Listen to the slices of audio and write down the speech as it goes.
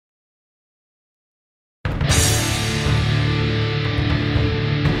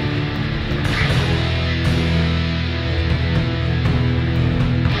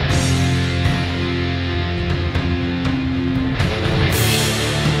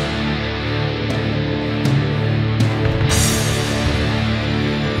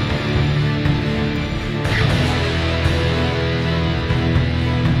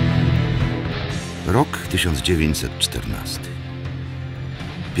1914.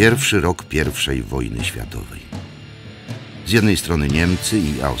 Pierwszy rok I wojny światowej. Z jednej strony Niemcy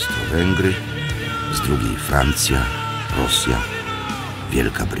i Austro-Węgry, z drugiej Francja, Rosja,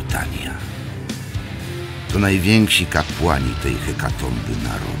 Wielka Brytania. To najwięksi kapłani tej hekatomby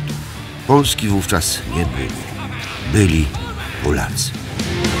narodu. Polski wówczas nie było. Byli Polacy.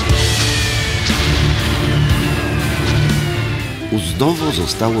 Działdowo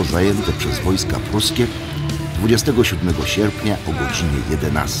zostało zajęte przez wojska pruskie 27 sierpnia o godzinie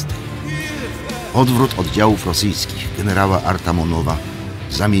 11. Odwrót oddziałów rosyjskich generała Artamonowa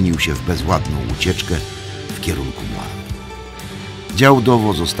zamienił się w bezładną ucieczkę w kierunku Mławy.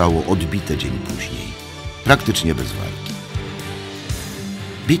 Działdowo zostało odbite dzień później, praktycznie bez walki.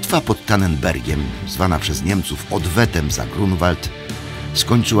 Bitwa pod Tannenbergiem, zwana przez Niemców odwetem za Grunwald,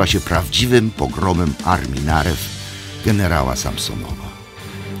 skończyła się prawdziwym pogromem armii Narew generała Samsonowa.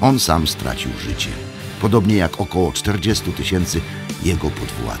 On sam stracił życie, podobnie jak około 40 000 jego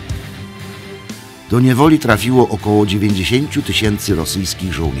podwładnych. Do niewoli trafiło około 90 000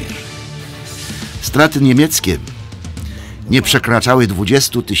 rosyjskich żołnierzy. Straty niemieckie nie przekraczały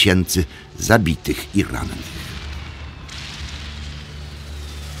 20 000 zabitych i rannych.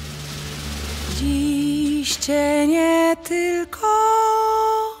 Dziś cienie tylko,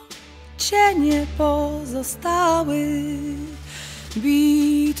 cienie pozostały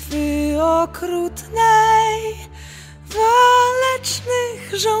bitwy okrutnej,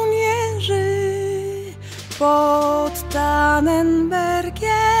 walecznych żołnierzy. Pod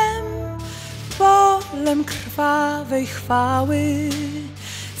Tannenbergiem, polem krwawej chwały,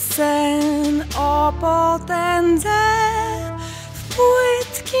 sen o potędze w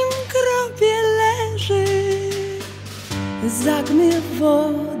płytkim grobie leży. Sag mir, wo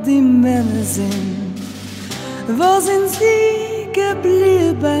die Männer sind, wo sind sie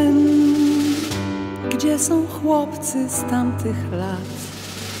geblieben? Gdzie są chłopcy z tamtych lat?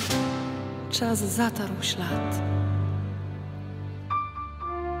 Czas zatarł ślad.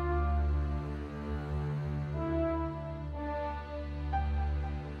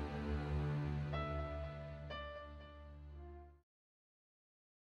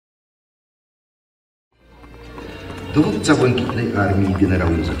 Dowódca Błękitnej Armii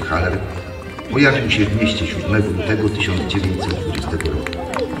generał Józef Haller pojawił się w mieście 7 lutego 1920 roku.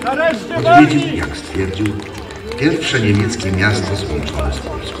 Odwiedził, jak stwierdził, pierwsze niemieckie miasto złączone z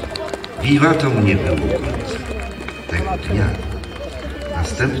Polską. Wiwatą nie było końca. Tego dnia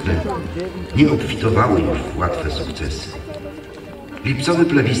następne nie obfitowały już w łatwe sukcesy. Lipcowy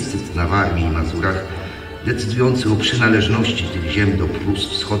plebiscyt na Warmii i Mazurach, decydujący o przynależności tych ziem do Prus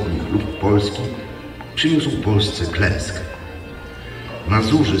wschodnich lub Polski, przyniósł Polsce klęskę.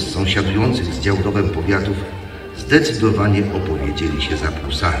 Mazurzy z sąsiadujących z Działdowem powiatów zdecydowanie opowiedzieli się za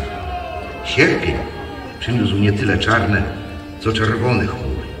Prusami. Sierpień przyniósł nie tyle czarne, co czerwone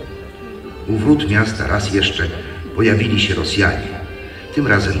chmury. U wrót miasta raz jeszcze pojawili się Rosjanie, tym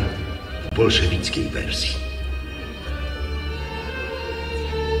razem w bolszewickiej wersji.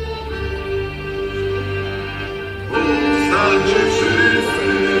 Powstańcie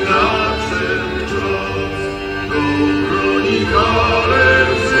wszyscy nadszedł czas, do broni Haller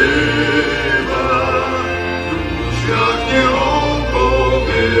wzywa, któż jak nie on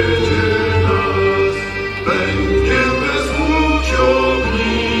powiedzie nas, pękniem bez łódź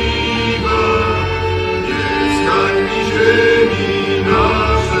ogniwa, nie skańmi ziemi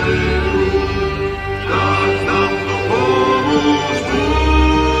naszej dróg, tak nam to pomóż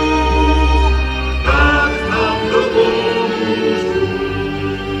Bóg, tak nam to pomóż Bóg.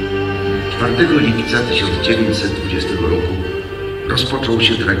 4 lipca 1920 roku rozpoczął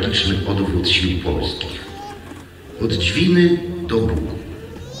się tragiczny odwrót sił polskich. Od Dźwiny do Bugu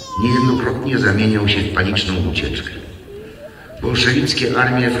niejednokrotnie zamieniał się w paniczną ucieczkę. Bolszewickie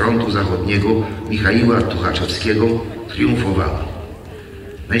armie frontu zachodniego Michaiła Tuchaczewskiego triumfowały.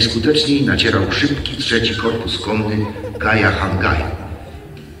 Najskuteczniej nacierał szybki trzeci korpus konny Gaja Hangaja.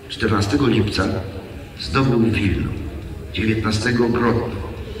 14 lipca zdobył Wilno, 19 Grodno.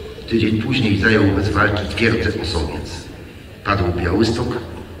 Tydzień później zajął bez walki twierdzę Osowiec. Padł Białystok,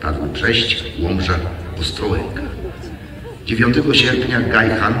 padł Brześć, Łomża, Ostrołęka. 9 sierpnia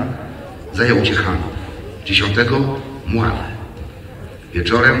Gaj-Han zajął Ciechanów, 10 Mławę.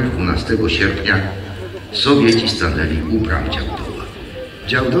 Wieczorem 12 sierpnia Sowieci stanęli u bram Działdowa.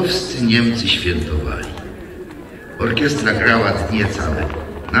 Działdowscy Niemcy świętowali. Orkiestra grała dnie całe,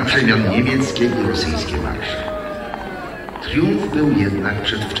 na przemian niemieckie i rosyjskie marsze. Triumf był jednak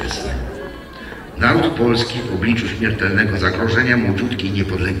przedwczesny. Naród polski w obliczu śmiertelnego zagrożenia młodziutkiej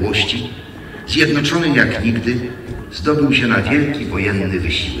niepodległości, zjednoczony jak nigdy, zdobył się na wielki wojenny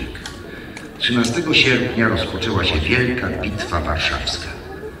wysiłek. 13 sierpnia rozpoczęła się Wielka Bitwa Warszawska.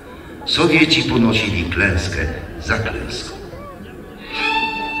 Sowieci ponosili klęskę za klęską.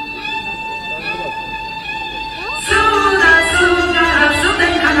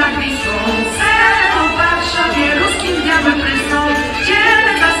 Cudenka nad Wisłą, o Warszawie ruskim diabłem prysną,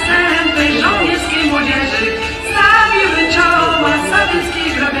 dzielne zastępy żołnierskiej młodzieży stawiły czoła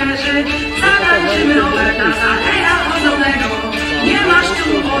sowieckiej grabieży. Zatańczymy Roberta Zacheja Chodownego, nie masz tu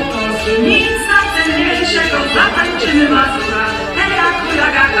odpust, nic nam cenniejszego. Zatańczymy Mazur,